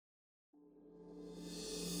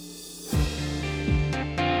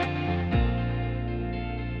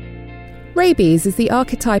Rabies is the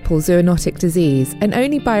archetypal zoonotic disease, and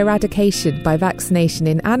only by eradication by vaccination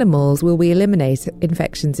in animals will we eliminate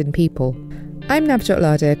infections in people. I'm Navjot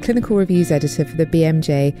Lada, Clinical Reviews Editor for the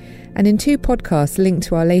BMJ, and in 2 podcasts linked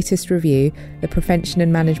to our latest review, The Prevention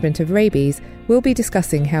and Management of Rabies, we'll be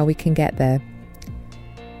discussing how we can get there.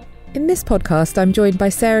 In this podcast, I'm joined by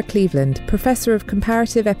Sarah Cleveland, Professor of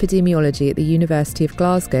Comparative Epidemiology at the University of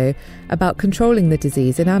Glasgow, about controlling the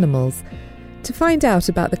disease in animals. To find out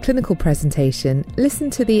about the clinical presentation,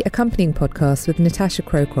 listen to the accompanying podcast with Natasha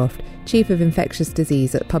Crowcroft, Chief of Infectious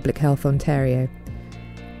Disease at Public Health Ontario.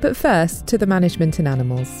 But first, to the management in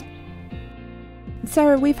animals.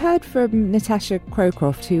 Sarah, we've heard from Natasha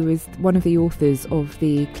Crowcroft, who is one of the authors of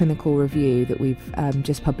the clinical review that we've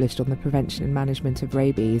just published on the prevention and management of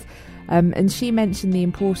rabies. And she mentioned the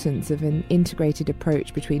importance of an integrated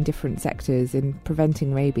approach between different sectors in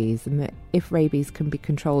preventing rabies, and that if rabies can be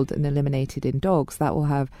controlled and eliminated in dogs, that will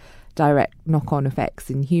have direct knock-on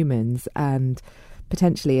effects in humans and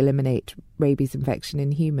potentially eliminate rabies infection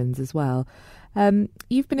in humans as well.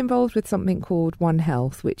 You've been involved with something called One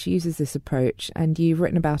Health, which uses this approach, and you've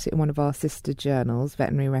written about it in one of our sister journals,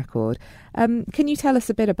 Veterinary Record. Can you tell us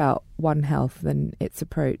a bit about One Health and its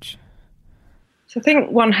approach? So I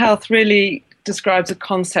think One Health really describes a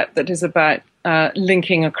concept that is about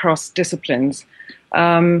linking across disciplines,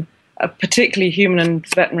 particularly human and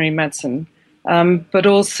veterinary medicine, but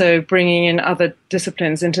also bringing in other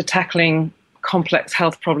disciplines into tackling complex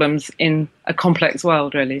health problems in a complex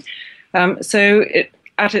world, really.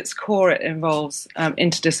 At its core, it involves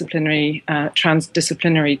interdisciplinary,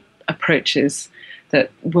 transdisciplinary approaches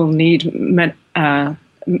that will need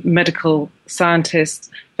medical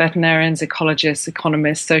scientists, veterinarians, ecologists,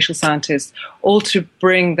 economists, social scientists, all to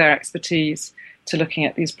bring their expertise to looking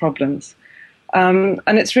at these problems. And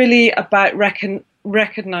it's really about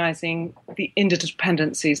recognizing the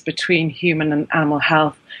interdependencies between human and animal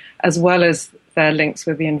health, as well as their links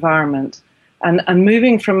with the environment. And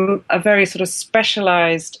moving from a very sort of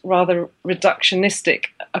specialized, rather reductionistic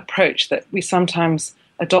approach that we sometimes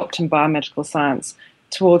adopt in biomedical science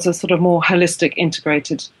towards a sort of more holistic,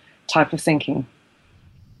 integrated type of thinking.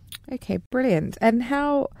 Okay, brilliant. And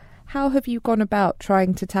how have you gone about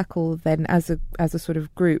trying to tackle then as a sort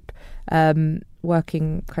of group,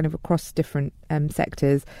 working kind of across different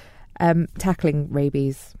sectors, tackling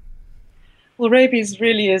rabies? Well, rabies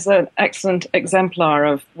really is an excellent exemplar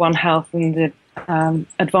of One Health and the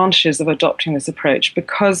advantages of adopting this approach.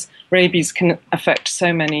 Because rabies can affect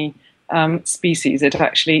so many species, it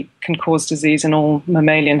actually can cause disease in all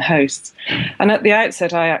mammalian hosts. And at the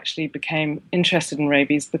outset, I actually became interested in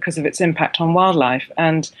rabies because of its impact on wildlife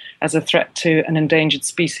and as a threat to an endangered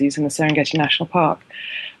species in the Serengeti National Park.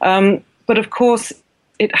 But of course,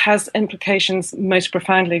 it has implications most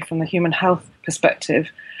profoundly from the human health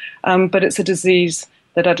perspective. But it's a disease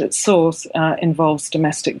that at its source involves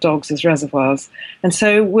domestic dogs as reservoirs. And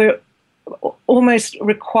so we're almost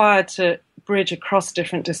required to bridge across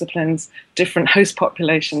different disciplines, different host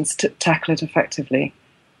populations to tackle it effectively.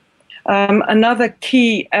 Another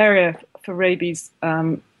key area for rabies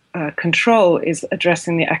control is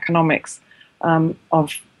addressing the economics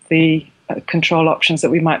of the control options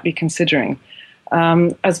that we might be considering,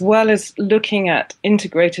 as well as looking at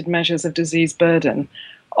integrated measures of disease burden.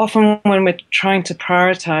 Often when we're trying to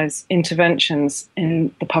prioritize interventions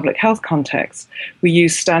in the public health context, we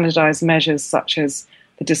use standardized measures such as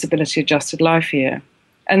the disability adjusted life year.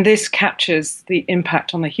 And this captures the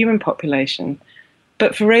impact on the human population.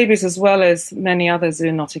 But for rabies, as well as many other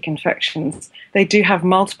zoonotic infections, they do have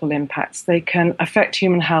multiple impacts. They can affect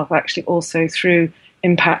human health actually also through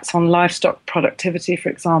impacts on livestock productivity, for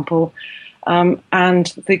example,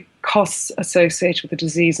 and the costs associated with the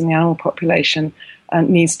disease in the animal population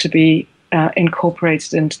needs to be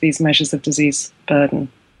incorporated into these measures of disease burden.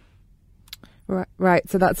 Right.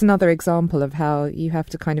 So that's another example of how you have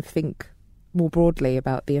to kind of think more broadly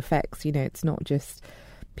about the effects. You know, it's not just,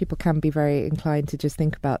 people can be very inclined to just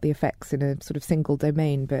think about the effects in a sort of single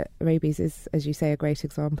domain, but rabies is, as you say, a great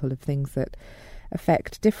example of things that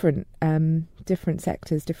affect different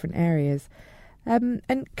sectors, different areas. And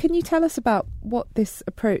can you tell us about what this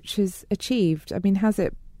approach has achieved? I mean, has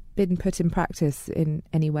it been put in practice in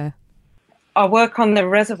anywhere? Our work on the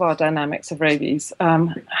reservoir dynamics of rabies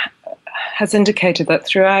has indicated that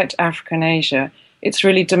throughout Africa and Asia, it's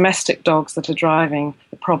really domestic dogs that are driving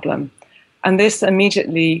the problem. And this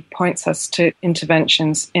immediately points us to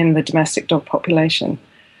interventions in the domestic dog population.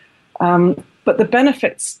 But the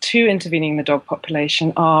benefits to intervening in the dog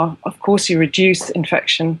population are, of course, you reduce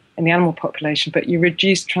infection in the animal population, but you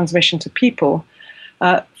reduce transmission to people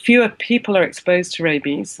fewer people are exposed to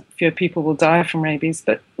rabies, fewer people will die from rabies,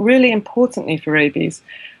 but really importantly for rabies,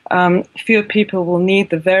 fewer people will need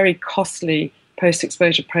the very costly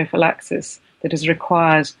post-exposure prophylaxis that is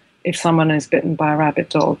required if someone is bitten by a rabid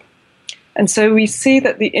dog. And so we see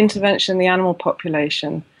that the intervention in the animal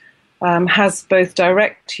population has both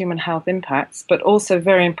direct human health impacts, but also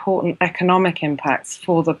very important economic impacts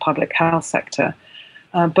for the public health sector.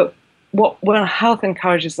 But what World Health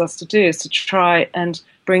encourages us to do is to try and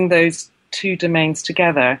bring those two domains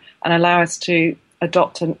together and allow us to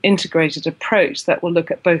adopt an integrated approach that will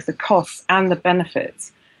look at both the costs and the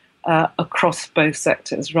benefits across both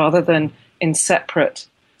sectors rather than in separate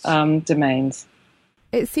domains.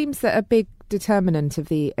 It seems that a big determinant of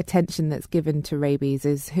the attention that's given to rabies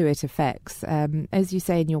is who it affects. As you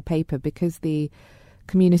say in your paper, because the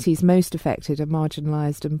communities most affected are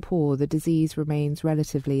marginalised and poor, the disease remains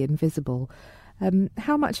relatively invisible.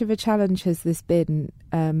 How much of a challenge has this been,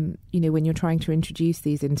 when you're trying to introduce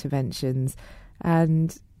these interventions?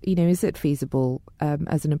 And, is it feasible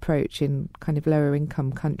as an approach in kind of lower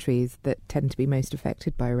income countries that tend to be most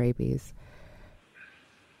affected by rabies?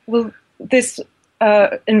 Well, this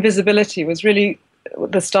invisibility was really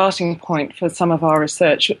the starting point for some of our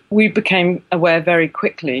research. We became aware very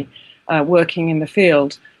quickly, working in the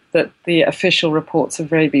field, that the official reports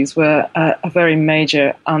of rabies were a very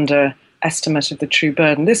major underestimate of the true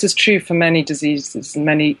burden. This is true for many diseases, and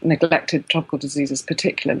many neglected tropical diseases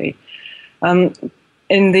particularly.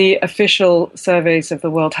 In the official surveys of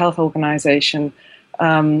the World Health Organization,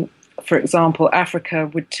 for example, Africa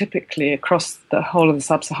would typically, across the whole of the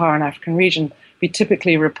sub-Saharan African region, be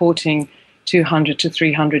typically reporting 200 to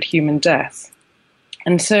 300 human deaths.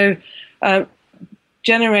 And so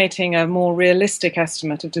generating a more realistic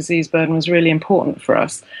estimate of disease burden was really important for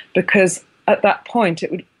us, because at that point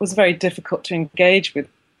it was very difficult to engage with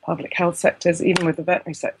public health sectors, even with the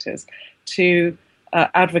veterinary sectors, to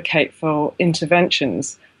advocate for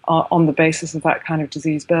interventions on the basis of that kind of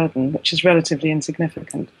disease burden, which is relatively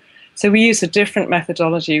insignificant. So we used a different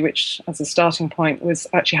methodology, which as a starting point was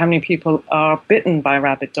actually how many people are bitten by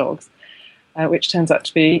rabid dogs, which turns out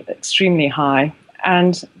to be extremely high.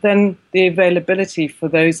 And then the availability for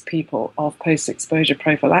those people of post-exposure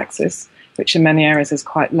prophylaxis, which in many areas is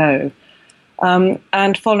quite low.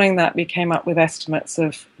 And following that, we came up with estimates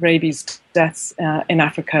of rabies deaths in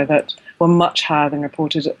Africa that were much higher than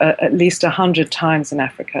reported, at least 100 times in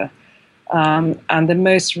Africa. And the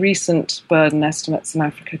most recent burden estimates in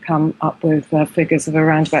Africa come up with figures of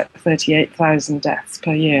around about 38,000 deaths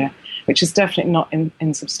per year, which is definitely not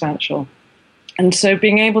insubstantial. And so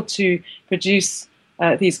being able to produce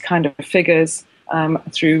these kind of figures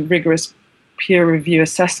through rigorous peer review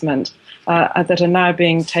assessment that are now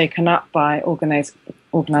being taken up by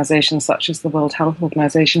organizations such as the World Health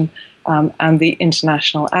Organization and the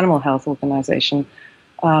International Animal Health Organization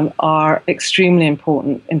are extremely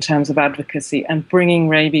important in terms of advocacy and bringing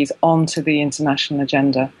rabies onto the international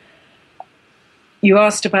agenda. You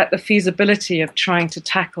asked about the feasibility of trying to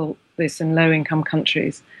tackle this in low-income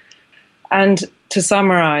countries. And to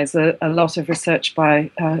summarize a lot of research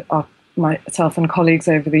by myself and colleagues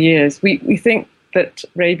over the years, we think that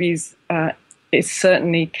rabies is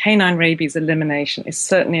certainly, canine rabies elimination is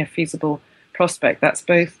certainly a feasible prospect. That's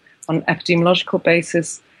both on an epidemiological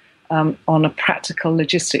basis, on a practical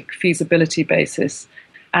logistic feasibility basis,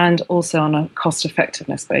 and also on a cost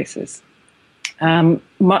effectiveness basis.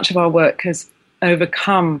 Much of our work has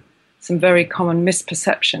overcome some very common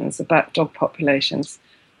misperceptions about dog populations.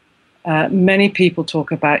 Many people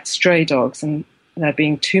talk about stray dogs, and there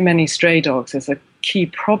being too many stray dogs is a key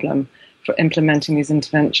problem for implementing these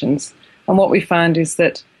interventions. And what we found is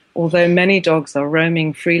that although many dogs are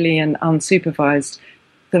roaming freely and unsupervised,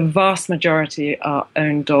 the vast majority are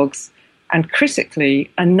owned dogs. And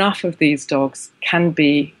critically, enough of these dogs can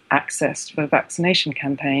be accessed for vaccination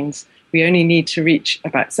campaigns. We only need to reach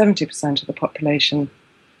about 70% of the population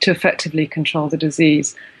to effectively control the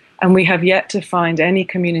disease. And we have yet to find any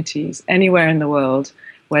communities anywhere in the world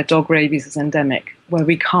where dog rabies is endemic, where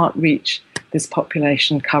we can't reach this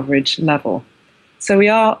population coverage level. So we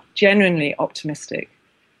are genuinely optimistic.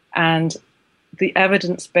 And the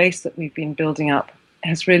evidence base that we've been building up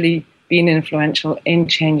has really been influential in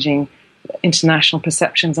changing international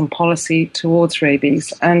perceptions and policy towards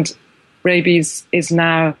rabies. And rabies is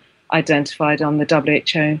now identified on the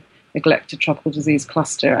WHO neglected tropical disease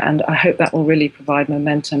cluster, and I hope that will really provide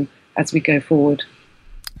momentum as we go forward.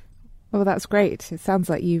 Well, that's great. It sounds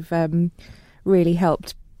like you've really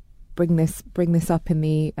helped bring this up in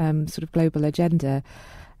the sort of global agenda.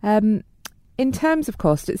 In terms of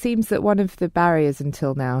cost, it seems that one of the barriers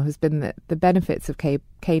until now has been that the benefits of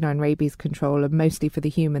canine rabies control are mostly for the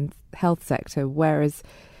human health sector, whereas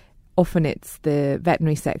often it's the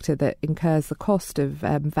veterinary sector that incurs the cost of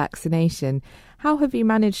vaccination. How have you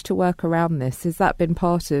managed to work around this? Has that been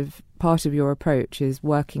part of your approach, is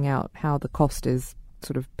working out how the cost is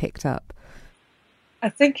sort of picked up? I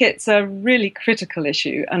think it's a really critical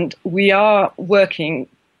issue, and we are working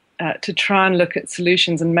to try and look at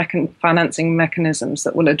solutions and financing mechanisms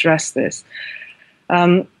that will address this.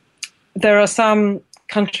 There are some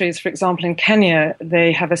countries, for example, in Kenya,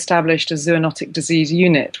 they have established a zoonotic disease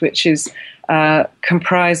unit, which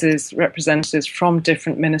comprises representatives from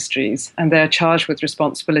different ministries, and they're charged with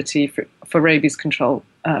responsibility for rabies control,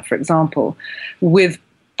 for example, with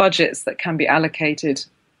budgets that can be allocated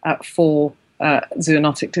for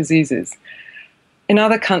zoonotic diseases. In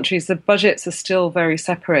other countries, the budgets are still very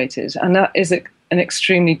separated, and that is an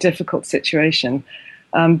extremely difficult situation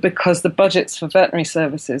because the budgets for veterinary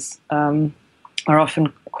services are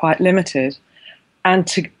often quite limited. And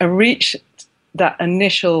to reach that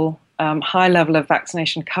initial high level of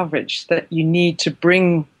vaccination coverage that you need to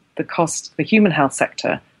bring the human health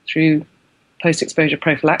sector through post-exposure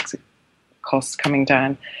prophylaxis costs coming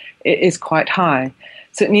down, it is quite high.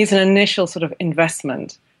 So it needs an initial sort of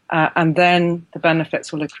investment. And then the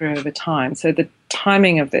benefits will accrue over time. So the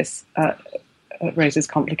timing of this raises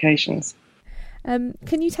complications.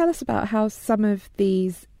 Can you tell us about how some of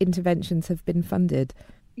these interventions have been funded?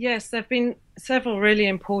 Yes, there have been several really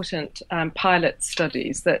important pilot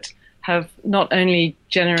studies that have not only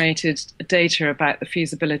generated data about the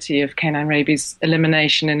feasibility of canine rabies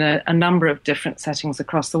elimination in a number of different settings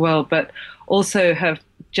across the world, but also have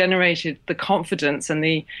generated the confidence and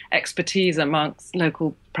the expertise amongst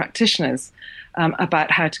local practitioners about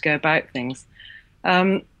how to go about things.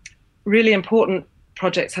 Really important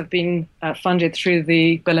projects have been funded through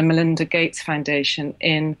the Bill and Melinda Gates Foundation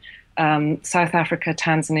in South Africa,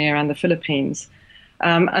 Tanzania, and the Philippines.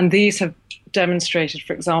 And these have demonstrated,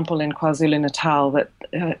 for example, in KwaZulu-Natal, that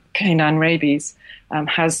canine rabies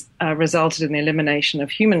has resulted in the elimination of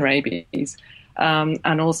human rabies.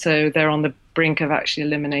 And also they're on the brink of actually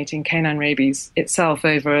eliminating canine rabies itself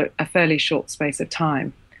over a fairly short space of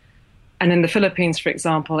time. And in the Philippines, for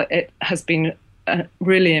example, it has been a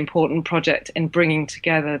really important project in bringing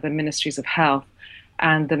together the ministries of health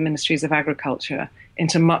and the ministries of agriculture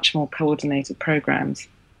into much more coordinated programs.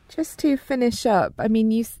 Just to finish up, I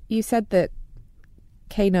mean, you said that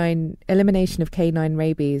elimination of canine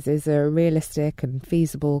rabies is a realistic and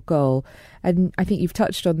feasible goal, and I think you've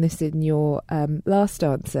touched on this in your last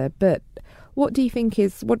answer. But what do you think are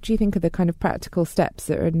the kind of practical steps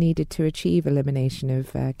that are needed to achieve elimination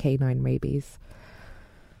of canine rabies?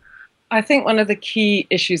 I think one of the key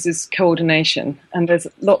issues is coordination, and there's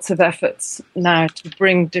lots of efforts now to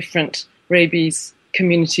bring different rabies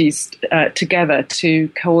communities together to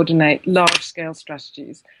coordinate large-scale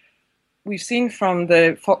strategies. We've seen from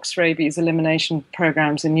the fox rabies elimination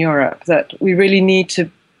programs in Europe that we really need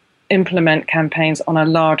to implement campaigns on a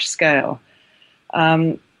large scale.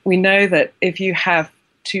 We know that if you have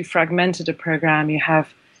too fragmented a program, you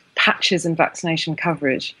have patches in vaccination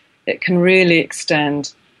coverage, it can really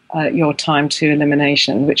extend your time to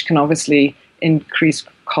elimination, which can obviously increase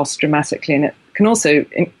costs dramatically, and it can also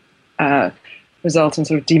result in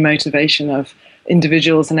sort of demotivation of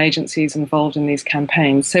individuals and agencies involved in these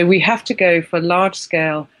campaigns. So we have to go for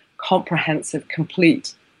large-scale, comprehensive,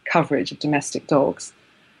 complete coverage of domestic dogs.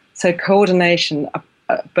 So coordination,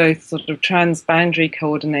 both sort of trans-boundary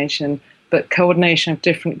coordination, but coordination of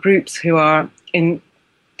different groups who are in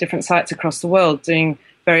different sites across the world doing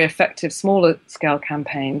very effective smaller-scale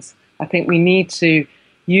campaigns. I think we need to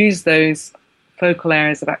use those focal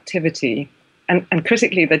areas of activity and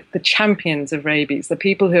critically the champions of rabies, the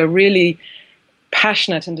people who are really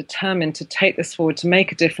passionate and determined to take this forward, to make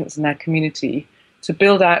a difference in their community, to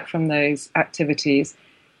build out from those activities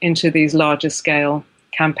into these larger scale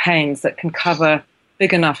campaigns that can cover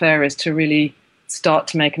big enough areas to really start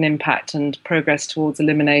to make an impact and progress towards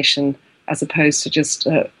elimination, as opposed to just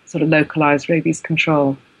sort of localized rabies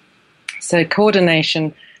control. So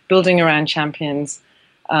coordination, building around champions,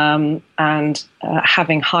 and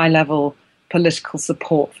having high-level political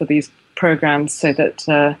support for these programs so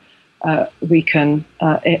that we can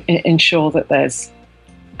ensure that there's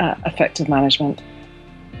effective management.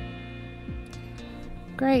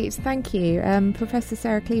 Great, thank you. Professor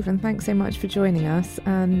Sarah Cleveland, thanks so much for joining us,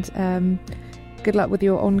 and good luck with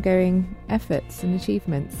your ongoing efforts and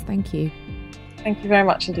achievements. Thank you. Thank you very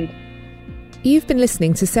much indeed. You've been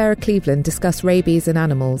listening to Sarah Cleveland discuss rabies in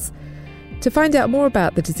animals. To find out more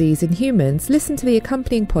about the disease in humans, listen to the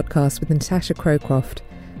accompanying podcast with Natasha Crowcroft.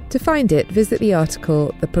 To find it, visit the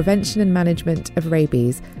article The Prevention and Management of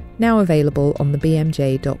Rabies, now available on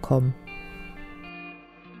thebmj.com.